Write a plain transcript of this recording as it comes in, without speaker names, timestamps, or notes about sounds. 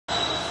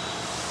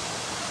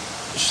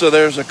So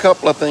there's a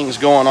couple of things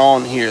going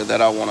on here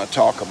that I want to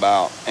talk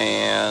about,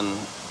 and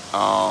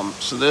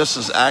so this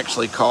is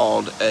actually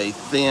called a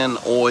thin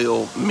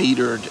oil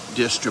metered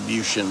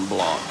distribution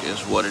block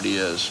is what it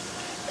is.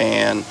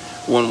 And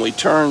when we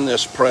turn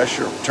this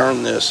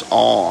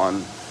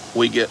on,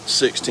 we get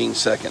 16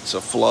 seconds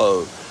of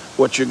flow.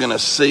 What you're going to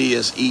see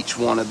is each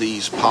one of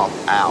these pop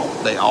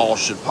out. They all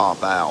should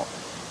pop out.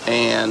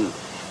 And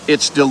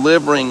it's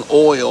delivering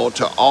oil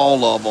to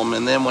all of them,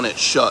 and then when it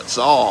shuts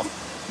off,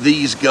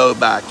 these go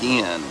back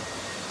in.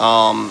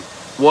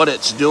 What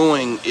it's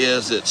doing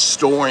is it's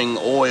storing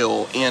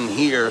oil in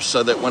here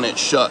so that when it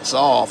shuts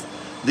off,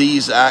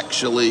 these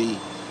actually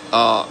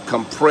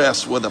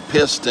compress with a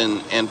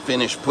piston and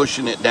finish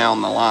pushing it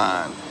down the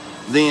line.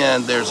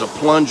 Then there's a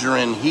plunger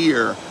in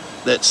here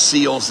that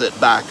seals it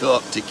back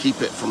up to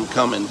keep it from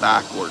coming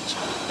backwards,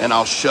 and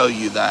I'll show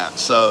you that.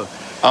 So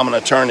I'm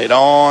going to turn it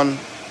on.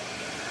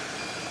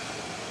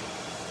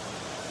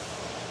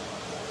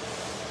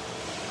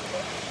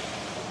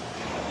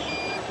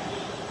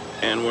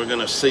 And we're going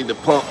to see the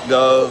pump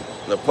go.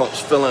 The pump's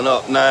filling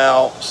up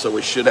now, so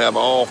we should have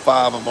all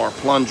 5 of our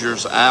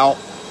plungers out.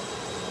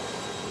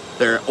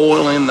 They're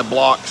oiling the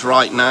blocks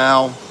right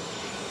now.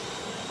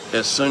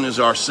 As soon as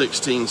our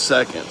 16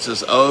 seconds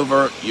is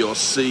over, you'll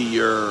see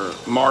your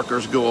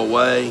markers go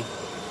away,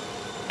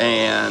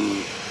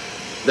 and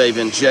they've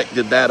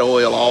injected that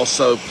oil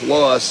also.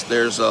 Plus,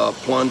 there's a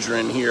plunger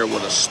in here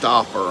with a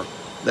stopper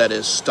that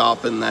is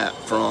stopping that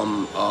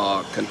from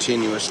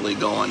continuously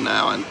going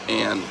now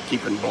and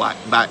keeping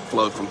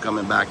backflow from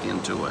coming back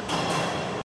into it.